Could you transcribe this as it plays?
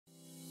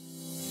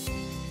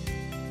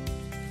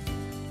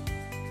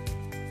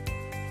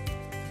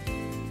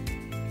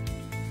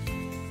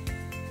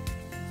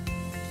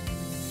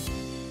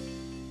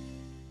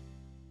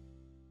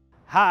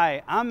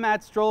Hi, I'm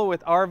Matt Stroller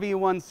with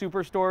RV1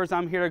 Superstores.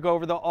 I'm here to go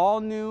over the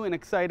all-new and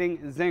exciting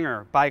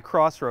Zinger by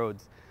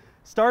Crossroads.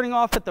 Starting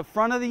off at the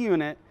front of the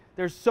unit,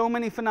 there's so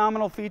many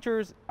phenomenal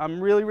features. I'm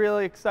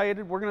really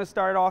excited. We're going to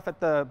start off at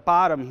the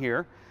bottom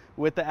here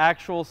with the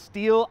actual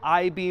steel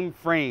I-beam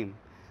frame.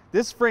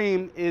 This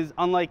frame is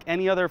unlike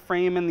any other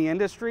frame in the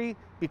industry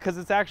because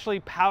it's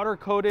actually powder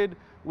coated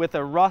with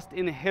a rust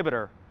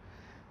inhibitor.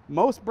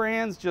 Most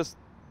brands just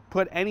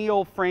put any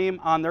old frame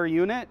on their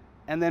unit,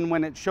 and then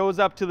when it shows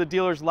up to the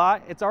dealer's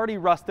lot, it's already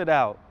rusted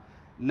out.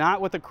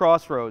 Not with the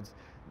Crossroads.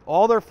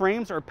 All their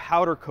frames are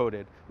powder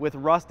coated with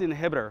rust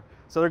inhibitor.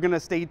 So they're gonna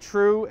stay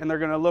true and they're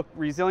gonna look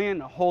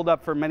resilient and hold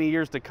up for many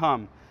years to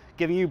come,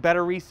 giving you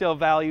better resale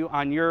value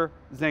on your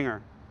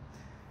Zinger.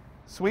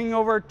 Swinging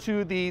over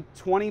to the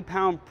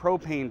 20-pound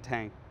propane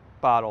tank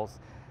bottles.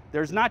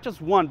 There's not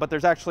just one, but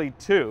there's actually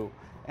two.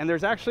 And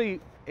there's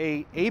actually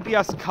a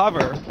ABS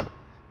cover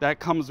that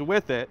comes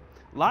with it.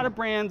 A lot of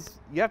brands,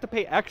 you have to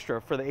pay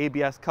extra for the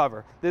ABS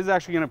cover. This is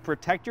actually going to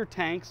protect your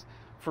tanks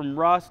from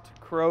rust,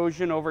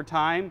 corrosion over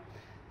time.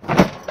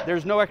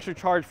 There's no extra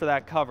charge for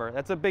that cover.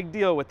 That's a big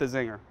deal with the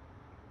Zinger.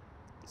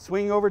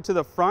 Swinging over to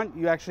the front,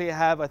 you actually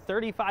have a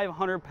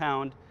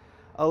 3,500-pound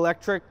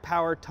electric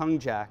power tongue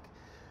jack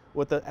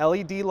with an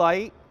LED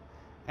light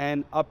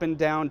and up and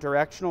down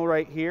directional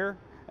right here.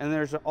 And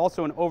there's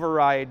also an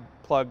override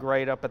plug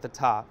right up at the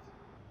top.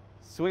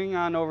 Swinging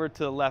on over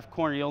to the left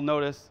corner, you'll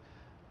notice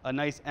a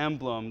nice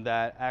emblem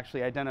that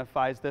actually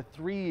identifies the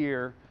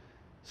 3-year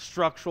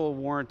structural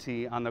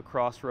warranty on the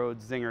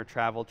Crossroads Zinger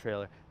travel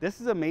trailer. This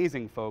is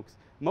amazing, folks.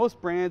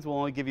 Most brands will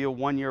only give you a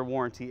 1-year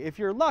warranty. If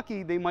you're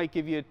lucky, they might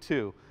give you a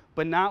 2,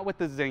 but not with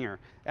the Zinger. It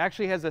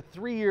actually has a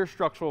 3-year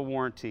structural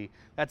warranty.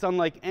 That's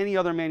unlike any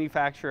other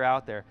manufacturer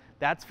out there.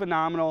 That's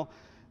phenomenal.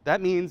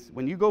 That means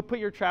when you go put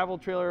your travel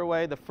trailer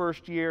away the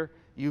first year,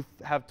 you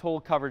have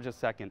total coverage a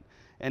second.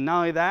 And not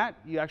only that,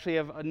 you actually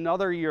have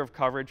another year of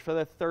coverage for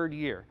the 3rd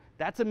year.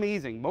 That's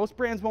amazing. Most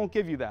brands won't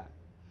give you that.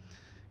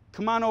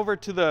 Come on over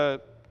to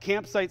the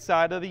campsite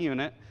side of the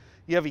unit.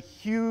 You have a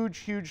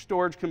huge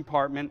storage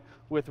compartment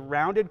with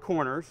rounded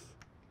corners.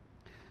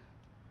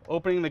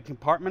 Opening the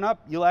compartment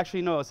up, you'll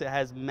actually notice it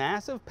has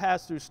massive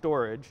pass-through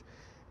storage.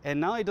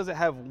 And not only does it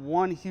have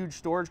one huge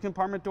storage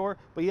compartment door,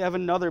 but you have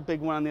another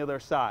big one on the other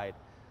side.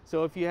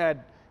 So if you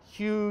had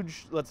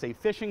huge, let's say,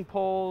 fishing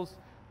poles,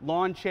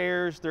 lawn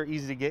chairs, they're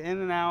easy to get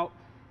in and out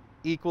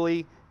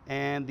equally.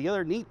 And the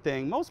other neat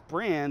thing, most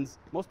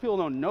people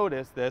don't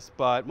notice this,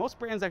 but most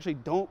brands actually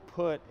don't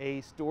put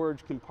a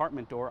storage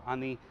compartment door on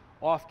the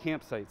off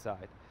campsite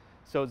side.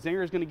 So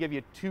Zinger is going to give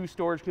you 2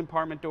 storage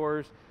compartment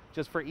doors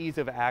just for ease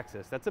of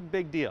access. That's a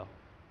big deal.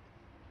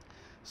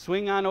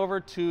 Swing on over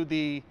to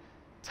the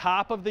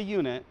top of the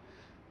unit.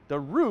 The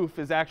roof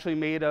is actually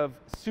made of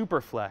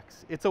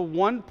Superflex. It's a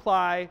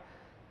 1-ply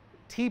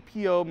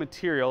TPO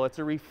material. It's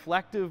a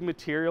reflective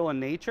material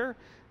in nature.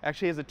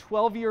 Actually has a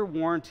 12-year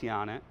warranty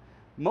on it.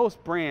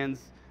 Most brands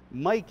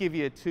might give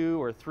you a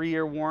 2 or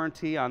 3-year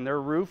warranty on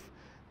their roof.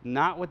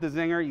 Not with the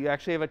Zinger. You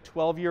actually have a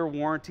 12-year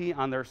warranty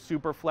on their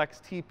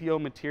Superflex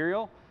TPO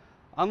material.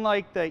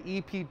 Unlike the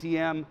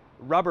EPDM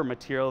rubber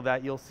material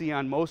that you'll see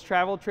on most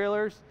travel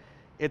trailers,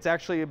 it's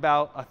actually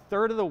about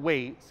 1/3 of the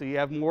weight, so you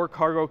have more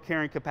cargo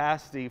carrying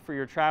capacity for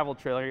your travel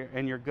trailer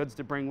and your goods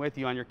to bring with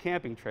you on your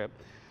camping trip.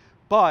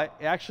 But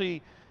it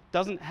actually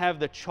doesn't have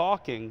the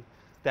chalking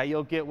that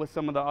you'll get with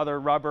some of the other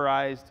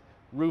rubberized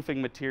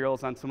roofing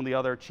materials on some of the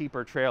other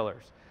cheaper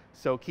trailers.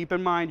 So keep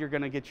in mind, you're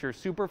going to get your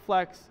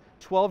Superflex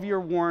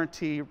 12-year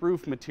warranty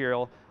roof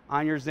material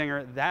on your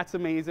Zinger. That's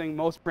amazing.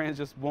 Most brands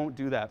just won't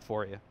do that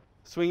for you.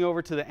 Swing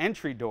over to the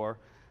entry door.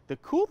 The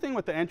cool thing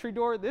with the entry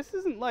door, this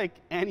isn't like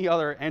any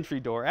other entry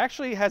door. It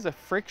actually has a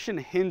friction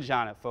hinge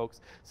on it, folks.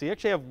 So you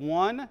actually have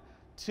 1,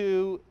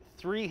 2,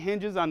 3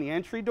 hinges on the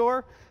entry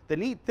door. The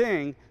neat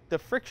thing, the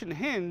friction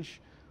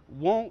hinge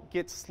won't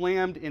get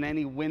slammed in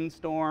any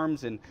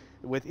windstorms and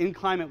with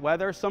inclement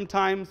weather.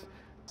 Sometimes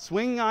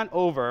swinging on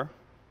over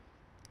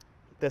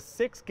the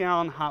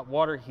 6-gallon hot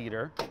water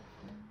heater,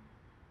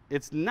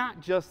 it's not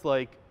just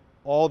like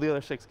all the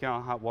other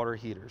 6-gallon hot water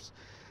heaters.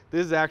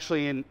 This is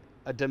actually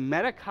a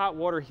Dometic hot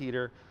water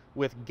heater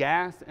with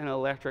gas and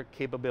electric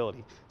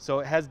capability. So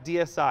it has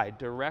DSI,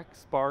 direct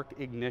spark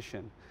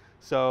ignition.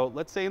 So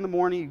let's say in the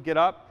morning you get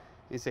up,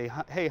 you say,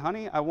 hey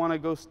honey, I want to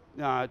go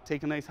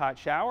take a nice hot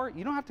shower.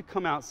 You don't have to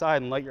come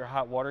outside and light your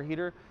hot water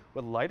heater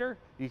with a lighter.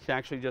 You can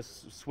actually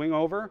just swing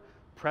over,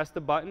 press the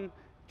button,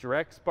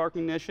 direct spark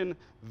ignition,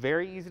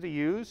 very easy to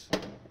use,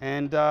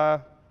 and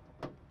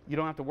you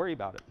don't have to worry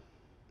about it.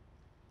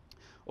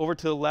 Over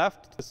to the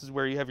left, this is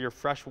where you have your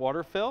fresh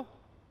water fill.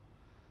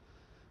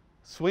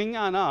 Swing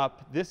on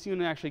up, this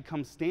unit actually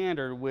comes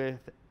standard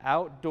with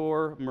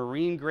outdoor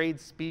marine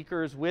grade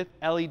speakers with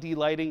LED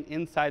lighting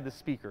inside the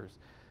speakers.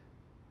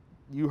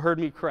 You heard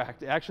me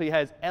correct. It actually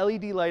has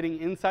LED lighting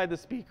inside the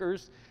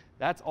speakers.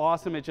 That's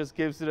awesome. It just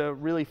gives it a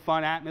really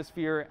fun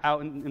atmosphere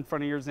out in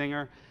front of your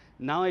Zinger.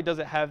 Not only does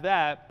it have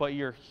that, but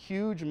your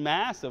huge,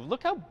 massive,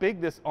 look how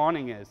big this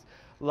awning is.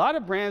 A lot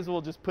of brands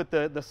will just put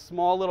the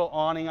small little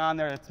awning on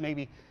there that's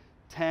maybe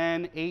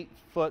 10,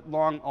 8-foot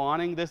long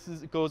awning.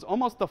 It goes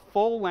almost the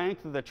full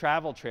length of the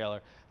travel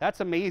trailer. That's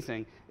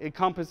amazing. It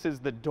encompasses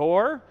the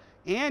door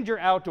and your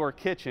outdoor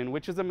kitchen,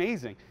 which is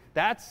amazing.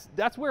 That's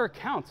where it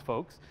counts,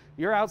 folks.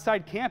 You're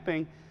outside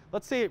camping.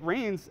 Let's say it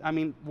rains. I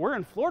mean, we're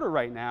in Florida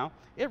right now.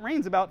 It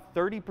rains about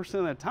 30%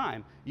 of the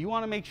time. You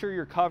want to make sure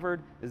you're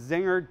covered.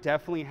 Zinger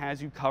definitely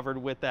has you covered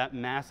with that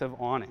massive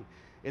awning.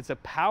 It's a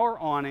power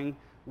awning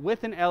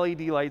with an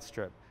LED light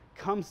strip.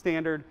 Comes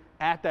standard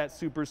at that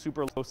super,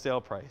 super low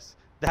sale price.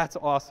 That's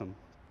awesome.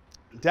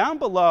 Down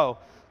below,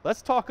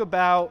 let's talk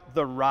about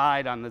the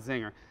ride on the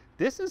Zinger.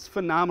 This is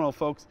phenomenal,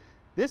 folks.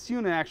 This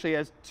unit actually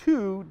has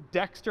 2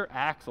 Dexter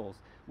axles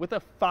with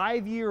a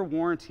 5-year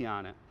warranty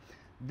on it.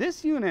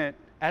 This unit,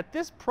 at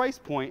this price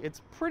point,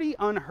 it's pretty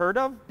unheard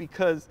of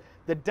because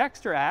the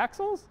Dexter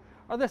axles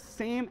are the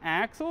same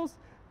axles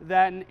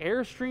that an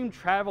Airstream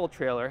travel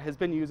trailer has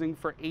been using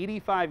for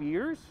 85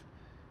 years,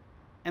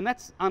 and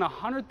that's on a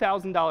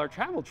 $100,000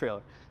 travel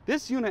trailer.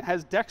 This unit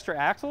has Dexter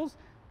axles,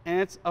 and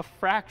it's a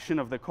fraction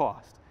of the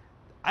cost.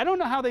 I don't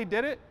know how they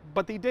did it,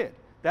 but they did.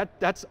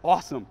 That's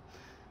awesome.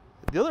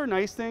 The other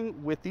nice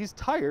thing with these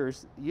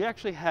tires, you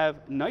actually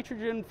have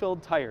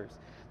nitrogen-filled tires.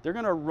 They're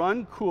gonna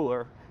run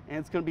cooler, and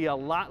it's gonna be a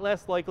lot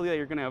less likely that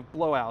you're gonna have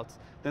blowouts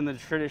than the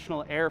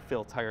traditional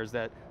air-filled tires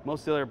that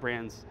most other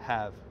brands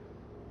have.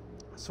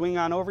 Swing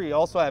on over, you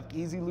also have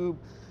Easy Lube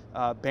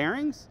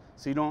bearings,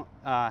 so you don't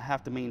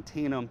have to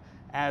maintain them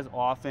as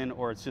often,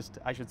 or it's just,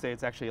 I should say,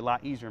 it's actually a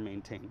lot easier to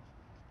maintain.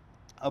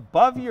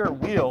 Above your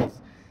wheels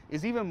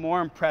is even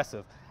more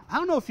impressive. I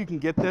don't know if you can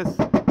get this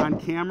on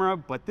camera,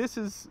 but this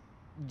is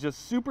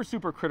just super,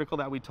 super critical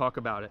that we talk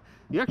about it.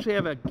 You actually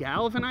have a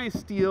galvanized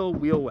steel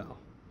wheel well.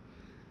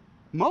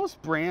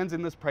 Most brands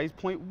in this price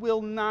point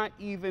will not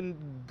even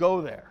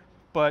go there,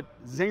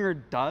 but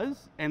Zinger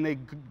does, and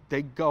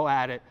they go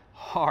at it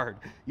hard.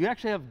 You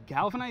actually have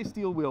galvanized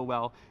steel wheel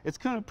well. It's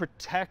going to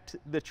protect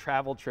the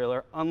travel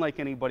trailer unlike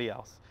anybody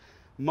else.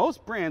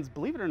 Most brands,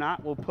 believe it or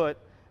not, will put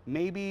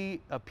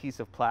maybe a piece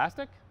of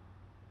plastic,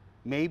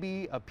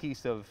 maybe a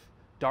piece of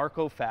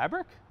Darko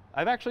fabric.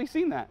 I've actually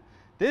seen that.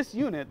 This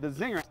unit, the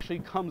Zinger, actually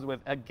comes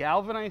with a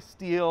galvanized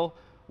steel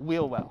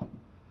wheel well.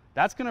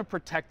 That's going to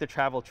protect the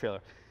travel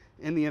trailer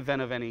in the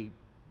event of any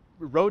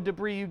road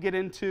debris you get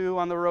into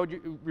on the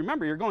road.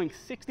 Remember, you're going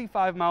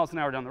 65 miles an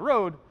hour down the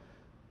road.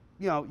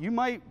 You know, you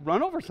might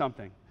run over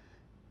something.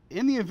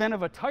 In the event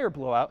of a tire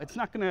blowout, it's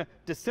not going to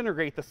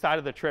disintegrate the side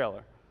of the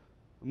trailer.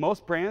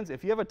 Most brands,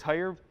 if you have a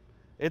tire,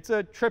 it's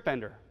a trip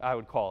ender, I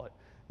would call it.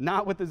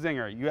 Not with the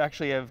Zinger. You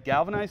actually have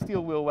galvanized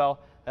steel wheel well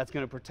that's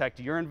going to protect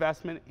your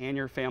investment and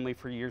your family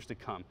for years to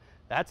come.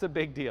 That's a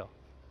big deal.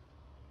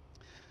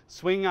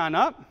 Swing on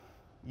up,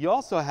 you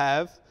also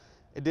have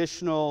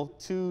additional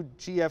 2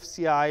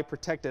 GFCI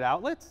protected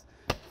outlets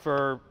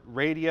for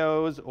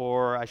radios,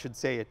 or I should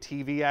say a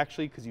TV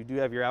actually, because you do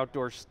have your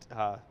outdoor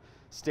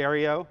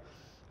stereo.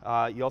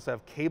 You also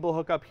have cable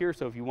hookup here,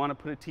 so if you want to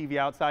put a TV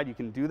outside, you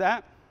can do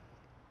that.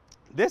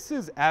 This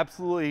is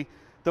absolutely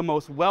the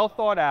most well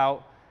thought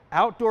out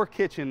outdoor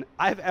kitchen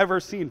I've ever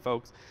seen,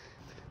 folks.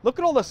 Look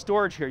at all the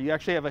storage here. You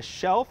actually have a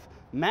shelf,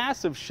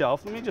 massive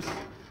shelf.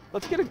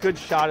 Let's get a good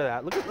shot of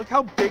that. Look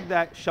how big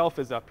that shelf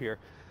is up here.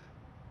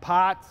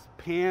 Pots,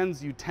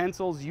 pans,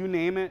 utensils, you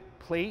name it,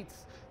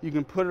 plates. You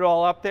can put it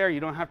all up there. You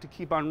don't have to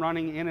keep on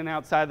running in and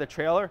outside the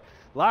trailer.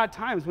 A lot of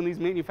times when these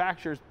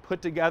manufacturers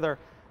put together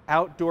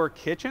outdoor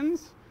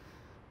kitchens,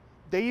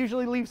 they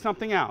usually leave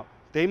something out.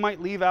 They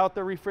might leave out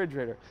the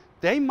refrigerator.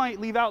 They might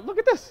leave out, look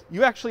at this.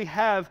 You actually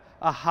have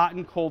a hot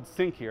and cold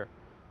sink here.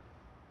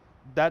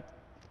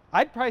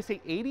 I'd probably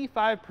say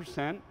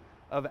 85%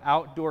 of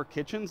outdoor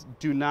kitchens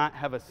do not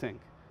have a sink.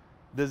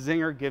 The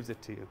Zinger gives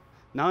it to you.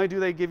 Not only do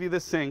they give you the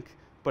sink,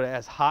 but it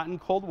has hot and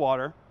cold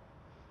water.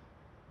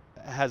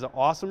 It has an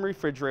awesome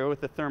refrigerator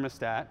with a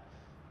thermostat.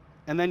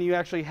 And then you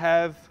actually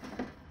have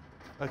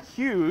a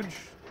huge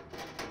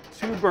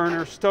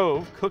 2-burner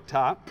stove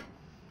cooktop.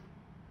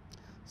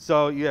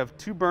 So you have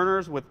 2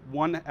 burners with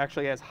one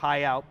actually has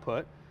high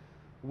output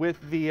with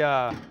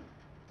the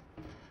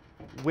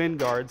wind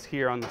guards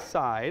here on the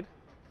side,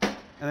 and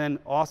then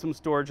awesome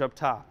storage up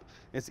top.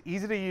 It's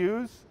easy to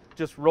use,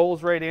 just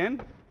rolls right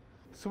in.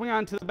 Swing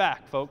on to the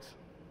back, folks.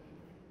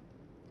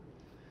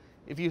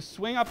 If you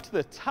swing up to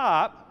the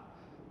top,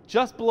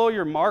 just below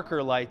your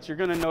marker lights, you're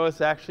going to notice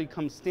it actually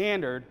comes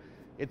standard.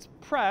 It's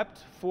prepped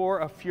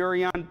for a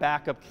Furrion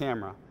backup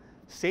camera.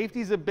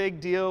 Safety's a big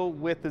deal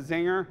with the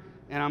Zinger,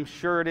 and I'm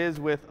sure it is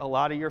with a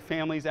lot of your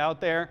families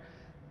out there.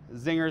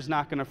 Zinger's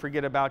not going to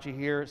forget about you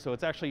here, so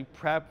it's actually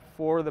prepped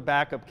for the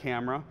backup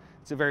camera.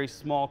 It's a very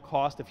small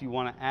cost if you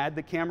want to add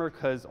the camera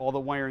because all the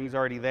wiring is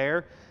already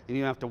there and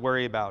you don't have to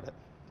worry about it.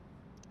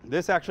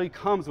 This actually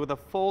comes with a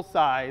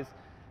full-size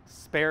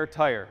spare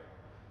tire.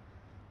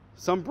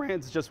 Some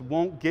brands just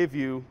won't give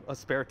you a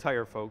spare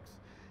tire, folks.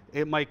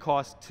 It might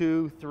cost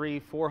 $200,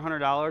 $300,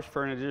 $400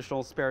 for an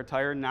additional spare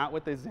tire, not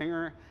with the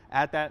Zinger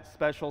at that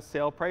special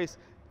sale price.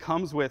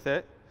 Comes with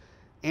it,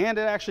 and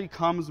it actually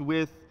comes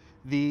with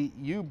the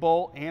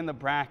U-bolt and the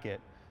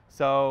bracket.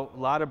 So a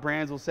lot of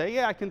brands will say,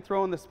 yeah, I can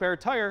throw in the spare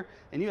tire,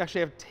 and you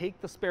actually have to take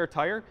the spare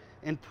tire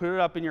and put it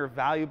up in your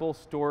valuable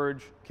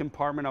storage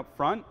compartment up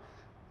front.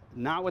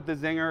 Not with the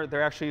Zinger.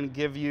 They're actually going to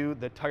give you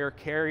the tire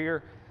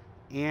carrier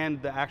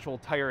and the actual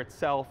tire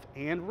itself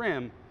and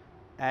rim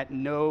at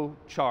no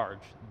charge.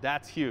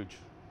 That's huge.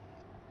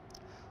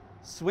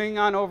 Swing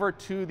on over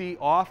to the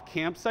off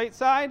campsite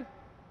side.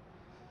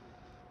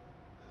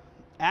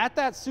 At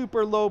that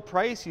super low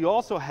price, you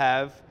also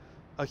have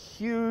a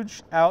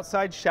huge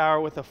outside shower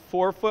with a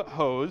 4-foot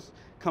hose,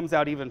 comes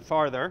out even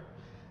farther,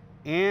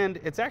 and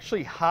it's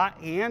actually hot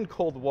and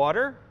cold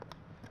water.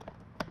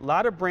 A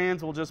lot of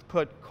brands will just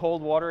put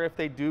cold water if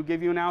they do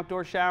give you an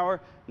outdoor shower.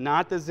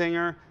 Not the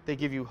Zinger. They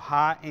give you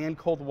hot and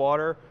cold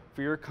water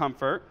for your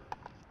comfort.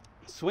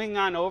 Swing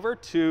on over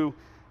to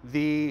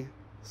the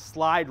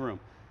slide room.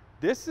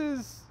 This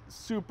is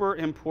super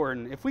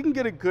important. If we can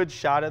get a good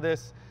shot of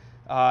this,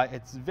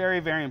 it's very,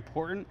 very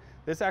important.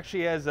 This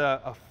actually has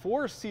a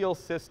 4-seal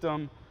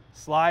system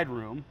slide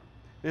room.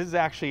 This is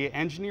actually an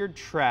engineered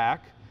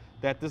track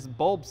that this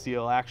bulb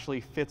seal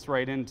actually fits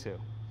right into.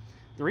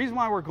 The reason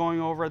why we're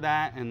going over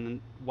that and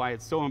why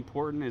it's so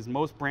important is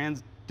most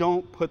brands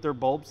don't put their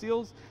bulb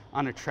seals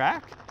on a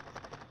track.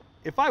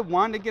 If I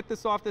wanted to get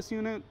this off this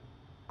unit,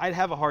 I'd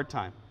have a hard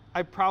time.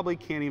 I probably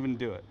can't even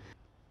do it.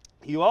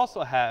 You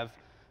also have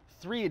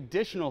 3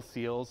 additional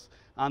seals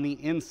on the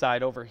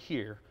inside over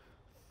here,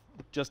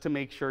 just to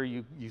make sure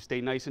you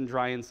stay nice and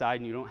dry inside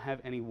and you don't have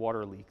any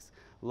water leaks.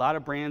 A lot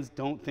of brands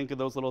don't think of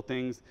those little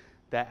things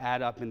that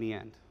add up in the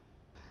end.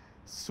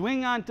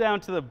 Swing on down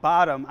to the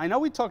bottom. I know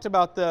we talked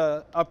about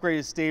the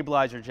upgraded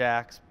stabilizer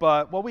jacks,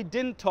 but what we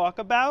didn't talk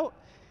about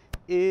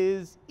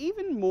is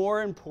even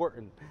more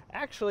important.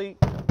 Actually,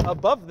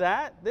 above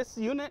that, this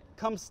unit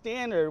comes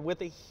standard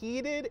with a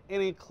heated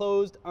and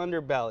enclosed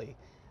underbelly.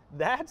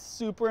 That's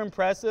super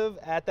impressive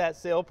at that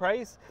sale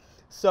price.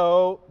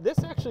 So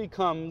this actually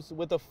comes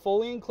with a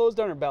fully enclosed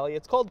underbelly.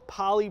 It's called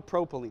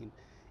polypropylene.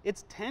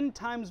 It's 10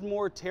 times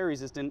more tear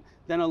resistant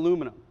than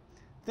aluminum.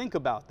 Think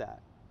about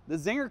that. The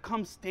Zinger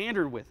comes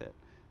standard with it.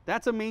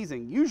 That's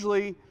amazing.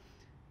 Usually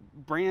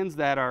brands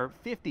that are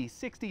 $50,000,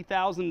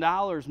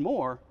 $60,000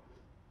 more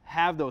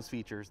have those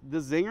features. The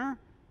Zinger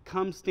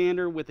comes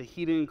standard with a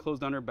heated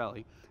enclosed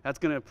underbelly. That's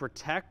going to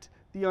protect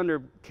the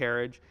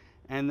undercarriage.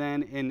 And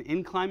then in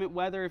inclement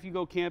weather, if you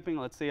go camping,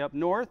 let's say up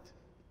north,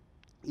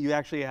 you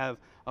actually have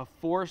a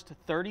forced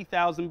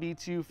 30,000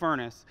 BTU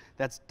furnace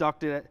that's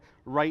ducted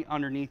right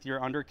underneath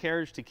your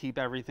undercarriage to keep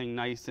everything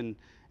nice and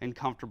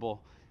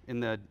comfortable in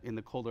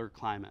the colder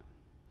climate.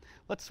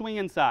 Let's swing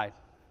inside.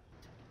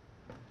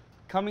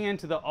 Coming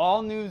into the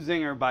all-new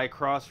Zinger by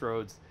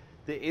Crossroads,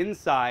 the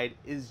inside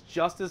is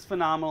just as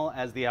phenomenal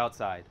as the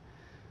outside.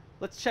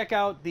 Let's check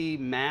out the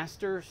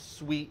master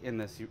suite in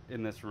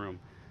this room.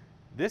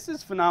 This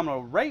is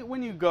phenomenal. Right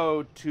when you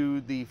go to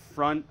the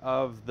front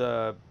of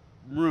the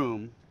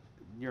room,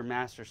 your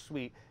master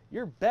suite,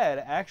 your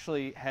bed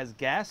actually has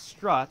gas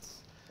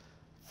struts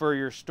for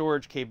your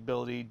storage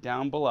capability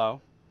down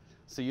below.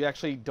 So you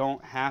actually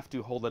don't have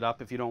to hold it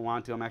up if you don't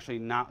want to. I'm actually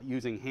not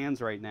using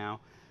hands right now,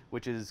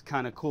 which is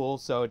kind of cool.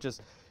 So it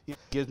just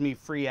gives me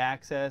free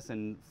access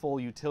and full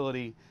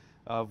utility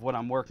of what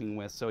I'm working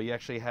with. So you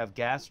actually have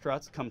gas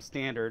struts come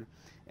standard,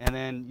 and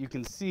then you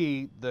can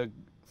see the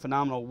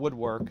phenomenal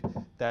woodwork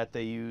that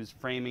they use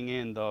framing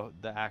in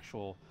the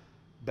actual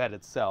bed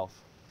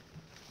itself.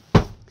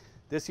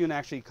 This unit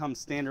actually comes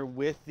standard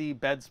with the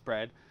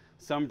bedspread.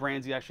 Some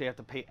brands you actually have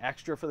to pay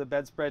extra for the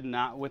bedspread,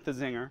 not with the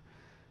Zinger.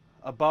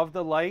 Above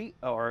the light,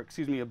 or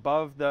excuse me,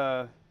 above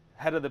the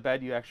head of the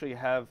bed, you actually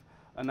have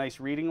a nice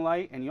reading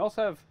light, and you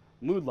also have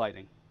mood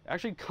lighting. It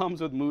actually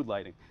comes with mood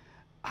lighting.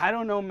 I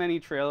don't know many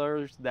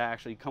trailers that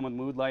actually come with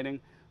mood lighting,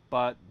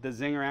 but the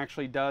Zinger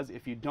actually does.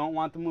 If you don't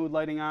want the mood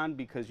lighting on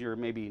because you're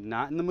maybe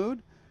not in the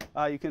mood,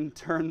 you can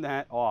turn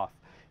that off.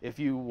 If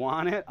you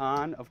want it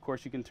on, of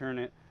course you can turn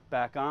it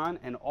back on,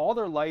 and all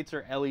their lights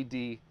are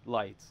LED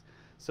lights.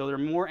 So they're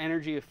more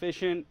energy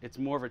efficient, it's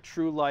more of a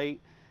true light,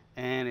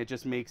 and it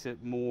just makes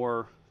it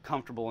more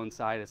comfortable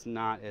inside. It's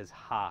not as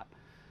hot.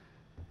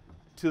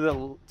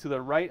 To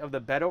the right of the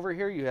bed over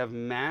here, you have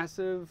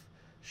massive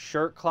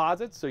shirt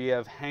closets. So you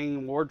have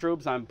hanging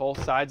wardrobes on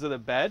both sides of the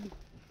bed.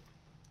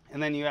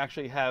 And then you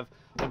actually have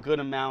a good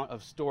amount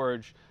of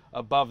storage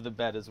above the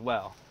bed as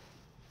well.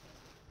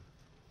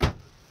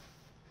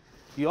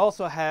 You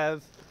also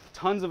have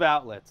tons of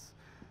outlets.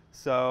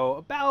 So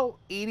about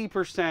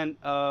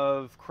 80%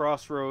 of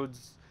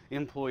Crossroads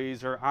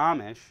employees are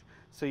Amish.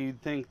 So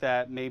you'd think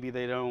that maybe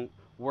they don't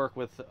work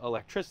with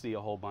electricity a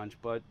whole bunch,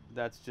 but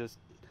that's just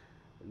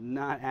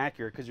not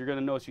accurate, because you're going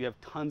to notice you have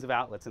tons of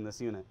outlets in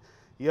this unit.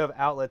 You have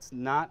outlets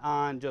not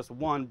on just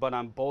one, but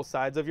on both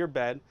sides of your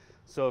bed.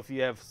 So if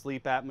you have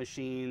sleep app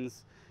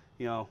machines,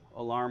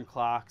 alarm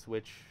clocks,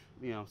 which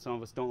some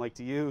of us don't like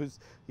to use.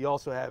 You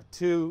also have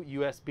 2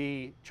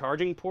 USB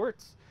charging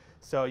ports.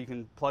 So you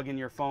can plug in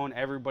your phone.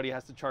 Everybody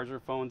has to charge their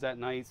phones at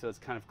night, so it's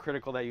kind of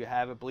critical that you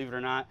have it. Believe it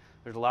or not,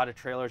 there's a lot of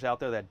trailers out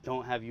there that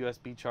don't have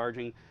USB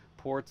charging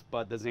ports,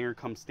 but the Zinger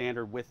comes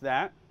standard with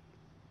that.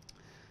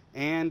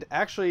 And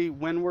actually,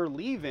 when we're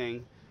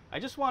leaving, I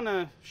just want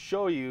to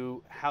show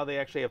you how they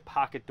actually have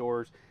pocket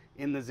doors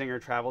in the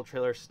Zinger travel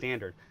trailer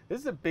standard. This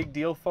is a big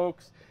deal,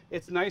 folks.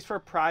 It's nice for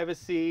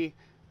privacy,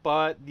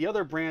 but the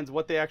other brands,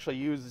 what they actually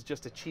use is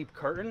just a cheap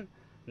curtain,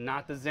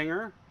 not the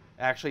Zinger. It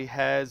actually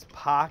has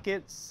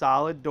pocket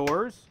solid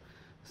doors,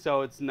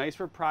 so it's nice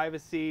for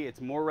privacy.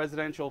 It's more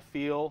residential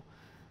feel.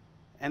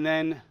 And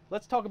then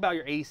let's talk about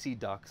your AC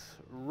ducts.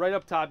 Right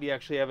up top, you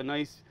actually have a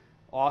nice,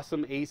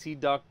 awesome AC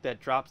duct that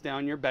drops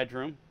down your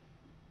bedroom.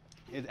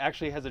 It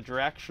actually has a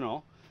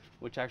directional,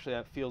 which actually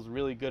that feels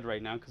really good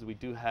right now because we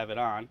do have it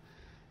on.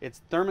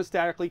 It's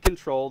thermostatically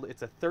controlled.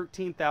 It's a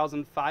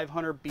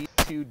 13,500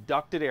 BTU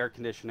ducted air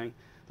conditioning.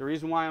 The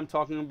reason why I'm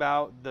talking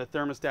about the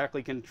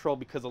thermostatically controlled,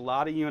 because a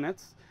lot of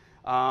units,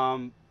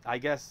 I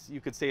guess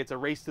you could say it's a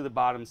race to the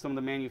bottom. Some of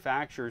the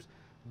manufacturers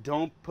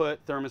don't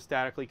put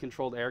thermostatically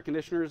controlled air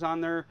conditioners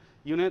on their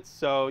units,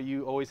 so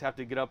you always have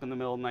to get up in the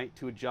middle of the night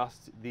to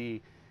adjust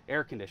the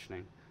air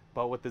conditioning.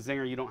 But with the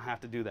Zinger, you don't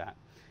have to do that.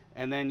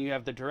 And then you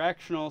have the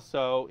directional,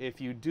 so if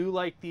you do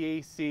like the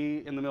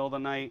AC in the middle of the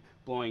night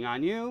blowing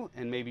on you,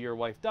 and maybe your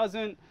wife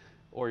doesn't,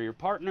 or your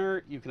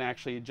partner, you can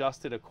actually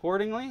adjust it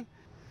accordingly.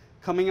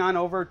 Coming on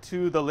over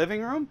to the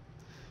living room,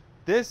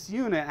 this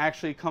unit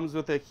actually comes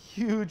with a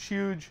huge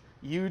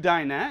U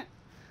dinette.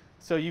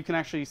 So you can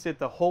actually sit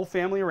the whole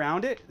family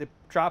around it. It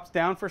drops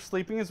down for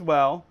sleeping as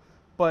well.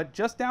 But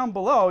just down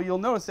below, you'll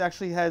notice it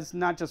actually has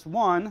not just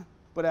one,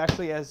 but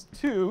actually has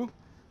two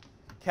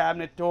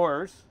cabinet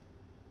doors.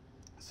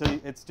 So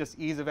it's just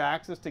ease of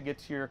access to get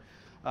to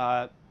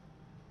your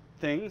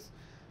things.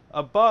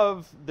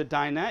 Above the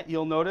dinette,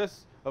 you'll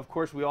notice, of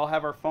course, we all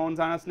have our phones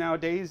on us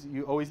nowadays.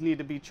 You always need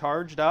to be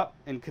charged up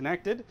and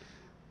connected.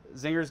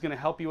 Zinger is going to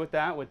help you with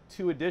that with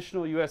 2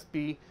 additional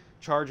USB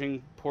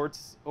charging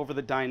ports over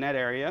the dinette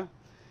area.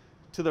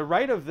 To the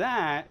right of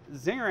that,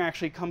 Zinger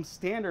actually comes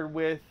standard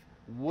with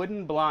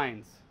wooden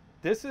blinds.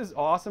 This is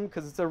awesome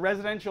because it's a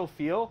residential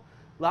feel.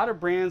 A lot of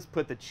brands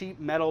put the cheap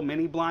metal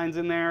mini blinds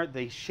in there.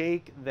 They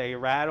shake, they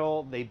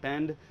rattle, they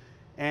bend,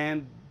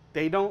 and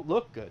they don't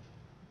look good.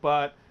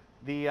 But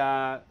the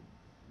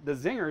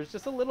Zinger is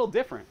just a little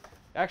different.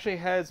 It actually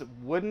has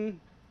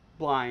wooden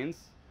blinds,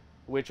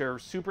 which are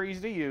super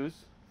easy to use,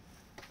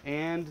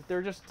 and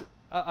they're just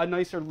a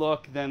nicer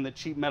look than the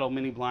cheap metal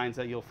mini blinds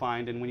that you'll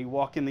find. And when you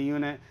walk in the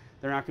unit,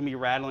 they're not going to be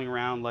rattling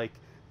around like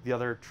the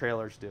other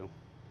trailers do.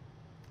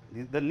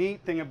 The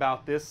neat thing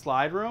about this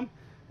slide room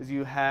is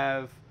you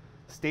have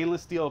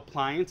stainless steel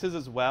appliances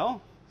as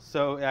well.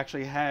 So it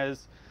actually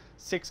has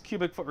 6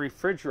 cubic foot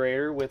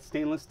refrigerator with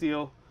stainless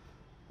steel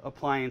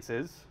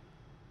appliances.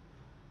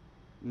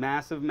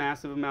 Massive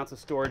amounts of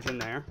storage in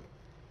there.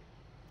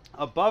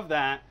 Above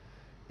that,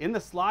 in the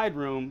slide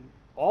room,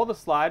 all the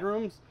slide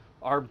rooms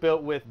are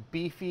built with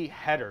beefy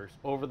headers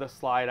over the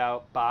slide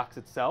out box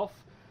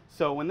itself.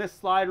 So when this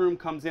slide room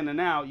comes in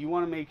and out, you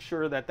want to make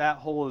sure that that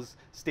hole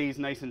stays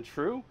nice and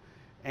true,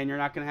 and you're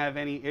not going to have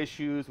any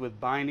issues with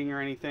binding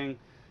or anything.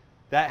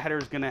 That header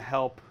is going to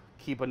help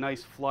keep a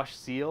nice flush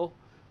seal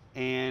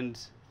and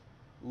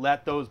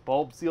let those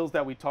bulb seals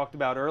that we talked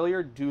about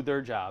earlier do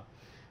their job.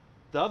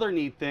 The other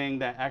neat thing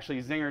that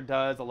actually Zinger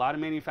does, a lot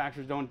of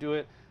manufacturers don't do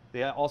it,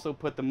 they also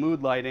put the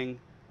mood lighting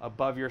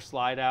above your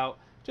slide out.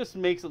 Just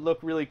makes it look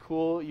really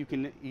cool. You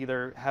can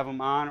either have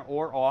them on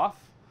or off.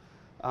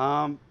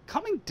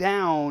 Coming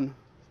down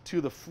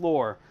to the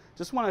floor,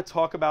 just want to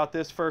talk about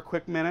this for a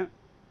quick minute.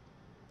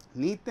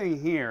 Neat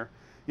thing here,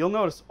 you'll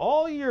notice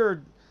all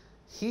your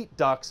heat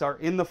ducts are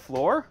in the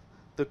floor.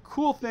 The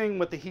cool thing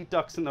with the heat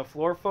ducts in the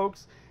floor,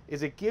 folks,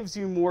 is it gives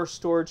you more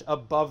storage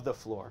above the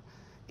floor,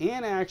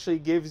 and actually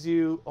gives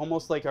you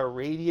almost like a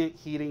radiant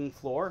heating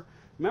floor.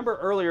 Remember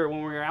earlier when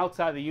we were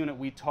outside the unit,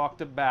 we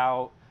talked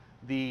about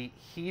the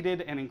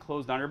heated and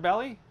enclosed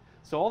underbelly.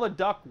 So all the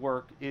duct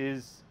work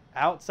is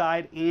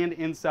outside and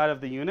inside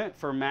of the unit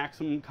for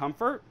maximum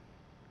comfort.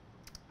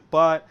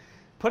 But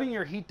putting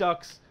your heat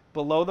ducts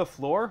below the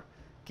floor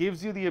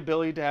gives you the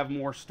ability to have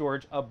more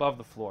storage above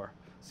the floor.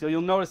 So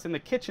you'll notice in the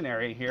kitchen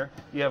area here,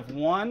 you have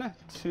 1,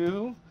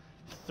 2,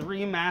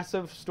 3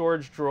 massive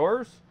storage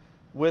drawers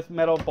with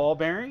metal ball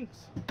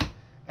bearings.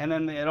 And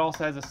then it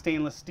also has a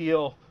stainless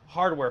steel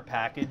hardware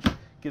package,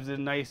 gives it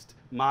a nice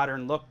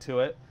modern look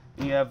to it.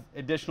 And you have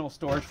additional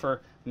storage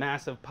for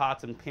massive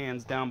pots and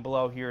pans down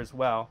below here as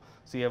well.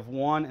 So you have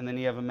one, and then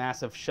you have a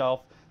massive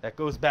shelf that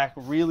goes back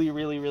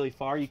really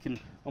far. You can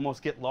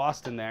almost get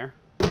lost in there.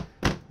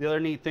 The other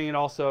neat thing,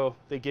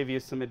 they give you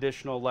some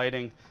additional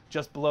lighting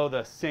just below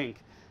the sink.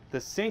 The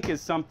sink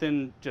is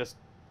something just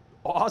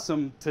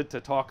awesome to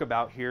talk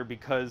about here,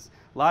 because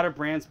a lot of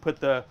brands put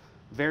the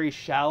very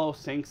shallow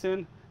sinks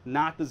in,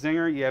 not the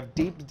Zinger. You have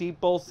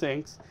deep bowl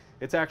sinks.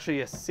 It's actually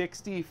a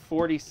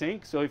 60-40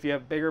 sink, so if you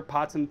have bigger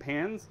pots and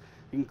pans,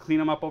 you can clean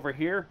them up over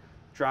here,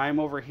 dry them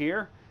over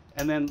here,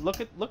 and then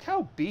look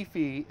how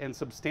beefy and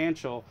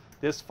substantial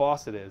this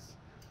faucet is.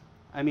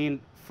 I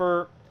mean,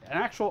 for an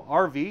actual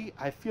RV,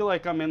 I feel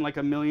like I'm in like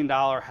 $1 million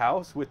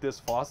house with this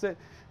faucet.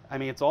 I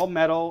mean, it's all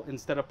metal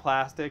instead of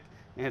plastic,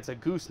 and it's a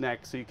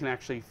gooseneck, so you can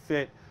actually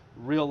fit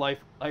real life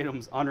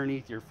items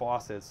underneath your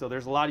faucet. So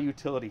there's a lot of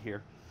utility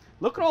here.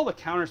 Look at all the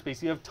counter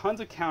space. You have tons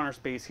of counter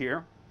space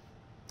here.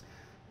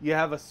 You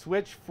have a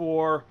switch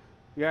for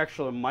your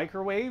actual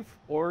microwave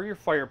or your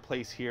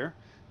fireplace here.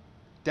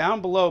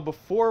 Down below,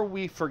 before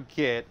we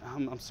forget,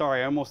 I'm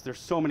sorry, there's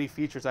so many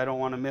features, I don't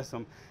want to miss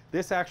them.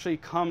 This actually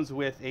comes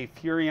with a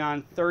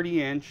Furrion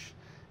 30-inch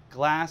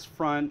glass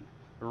front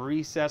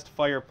recessed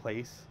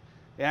fireplace.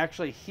 It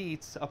actually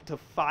heats up to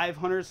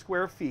 500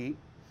 square feet.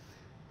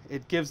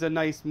 It gives a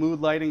nice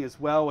mood lighting as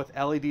well with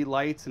LED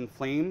lights and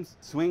flames.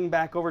 Swing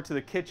back over to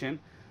the kitchen.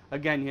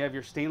 Again, you have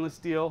your stainless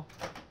steel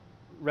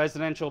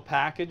residential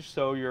package,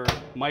 so your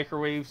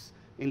microwaves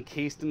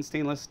encased in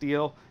stainless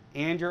steel,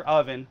 and your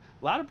oven.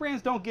 A lot of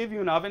brands don't give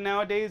you an oven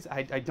nowadays.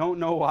 I don't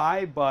know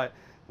why, but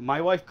my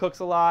wife cooks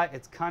a lot.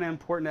 It's kind of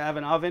important to have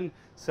an oven,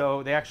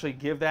 so they actually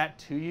give that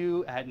to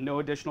you at no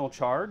additional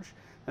charge.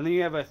 And then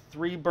you have a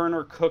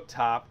 3-burner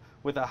cooktop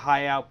with a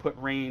high output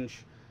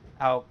range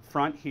out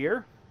front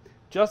here.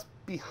 Just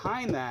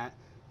behind that,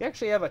 you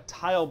actually have a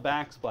tile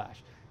backsplash.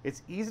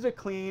 It's easy to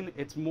clean,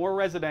 it's more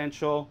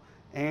residential,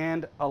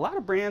 and a lot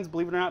of brands,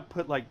 believe it or not,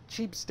 put like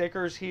cheap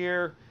stickers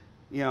here.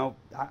 You know,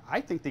 I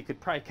think they could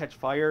probably catch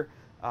fire.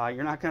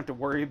 You're not gonna have to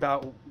worry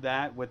about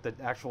that with the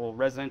actual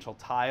residential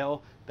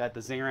tile that the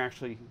Zinger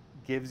actually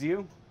gives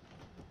you.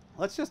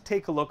 Let's just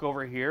take a look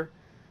over here.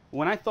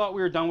 When I thought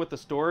we were done with the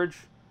storage,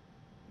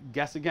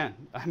 guess again.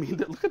 I mean,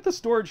 look at the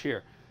storage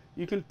here.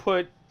 You can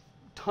put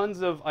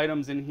tons of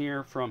items in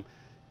here, from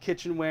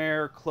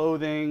kitchenware,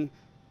 clothing,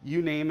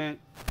 you name it.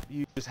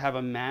 You just have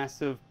a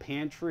massive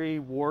pantry,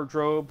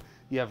 wardrobe.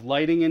 You have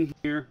lighting in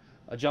here,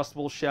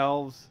 adjustable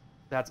shelves.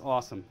 That's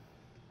awesome.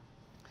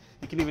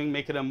 You can even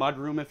make it a mud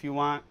room if you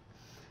want.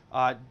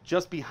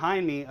 Just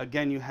behind me,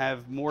 again, you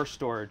have more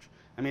storage.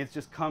 I mean, it's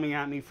just coming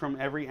at me from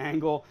every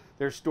angle.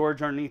 There's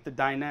storage underneath the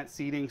dinette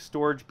seating,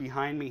 storage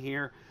behind me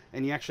here,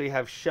 and you actually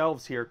have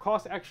shelves here. It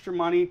costs extra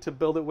money to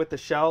build it with the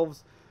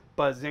shelves,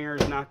 but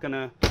Zinger is not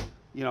gonna,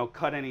 you know,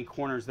 cut any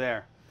corners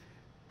there.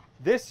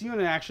 This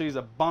unit actually is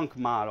a bunk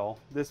model.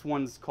 This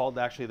one's called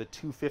actually the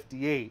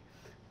 258.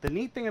 The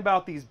neat thing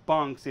about these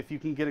bunks, if you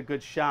can get a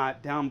good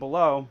shot down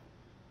below,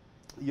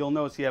 you'll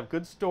notice you have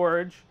good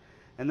storage,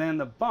 and then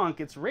the bunk,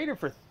 it's rated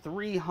for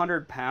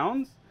 300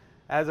 pounds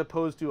as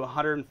opposed to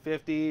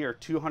 150 or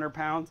 200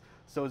 pounds.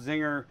 So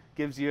Zinger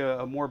gives you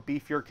a more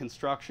beefier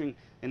construction,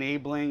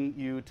 enabling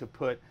you to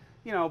put,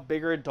 you know,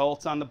 bigger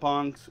adults on the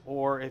bunks,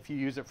 or if you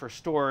use it for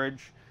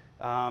storage,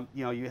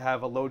 you know, you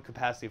have a load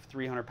capacity of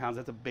 300 pounds.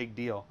 That's a big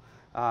deal.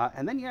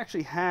 And then you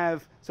actually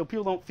have, so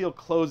people don't feel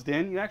closed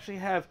in, you actually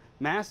have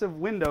massive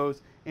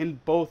windows in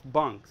both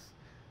bunks.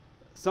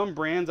 Some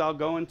brands I'll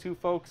go into,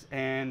 folks,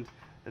 and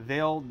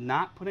they'll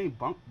not put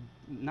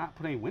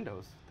any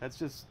windows. That's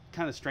just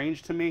kind of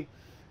strange to me,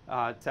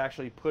 to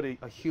actually put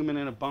a human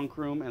in a bunk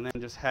room and then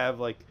just have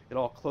like it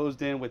all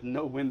closed in with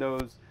no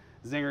windows.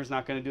 Zinger's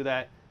not going to do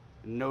that.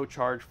 No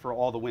charge for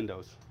all the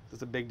windows.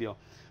 That's a big deal.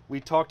 We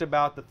talked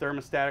about the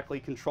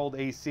thermostatically controlled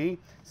AC,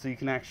 so you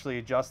can actually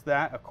adjust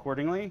that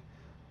accordingly,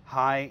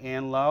 high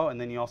and low, and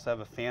then you also have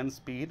a fan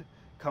speed.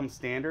 Comes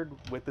standard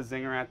with the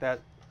Zinger at that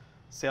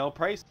sale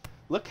price.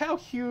 Look how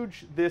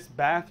huge this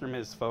bathroom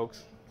is,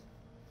 folks.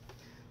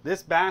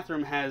 This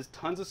bathroom has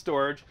tons of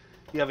storage.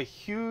 You have a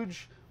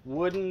huge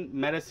wooden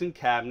medicine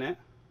cabinet.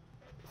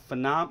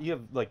 You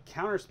have like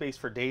counter space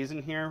for days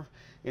in here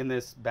in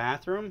this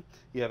bathroom.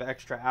 You have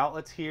extra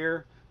outlets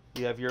here.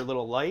 You have your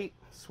little light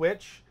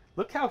switch.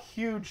 Look how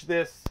huge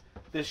this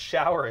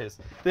shower is.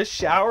 This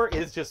shower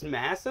is just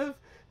massive.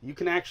 You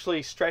can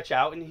actually stretch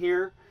out in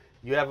here.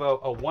 You have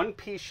a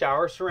one-piece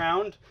shower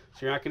surround,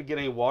 so you're not going to get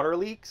any water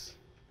leaks.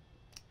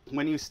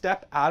 When you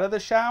step out of the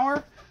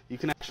shower, you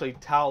can actually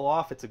towel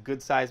off. It's a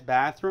good-sized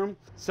bathroom.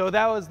 So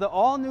that was the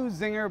all-new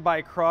Zinger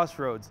by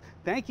Crossroads.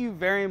 Thank you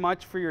very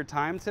much for your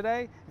time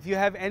today. If you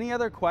have any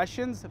other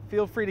questions,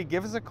 feel free to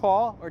give us a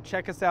call or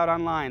check us out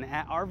online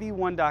at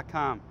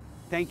rv1.com.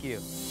 Thank you.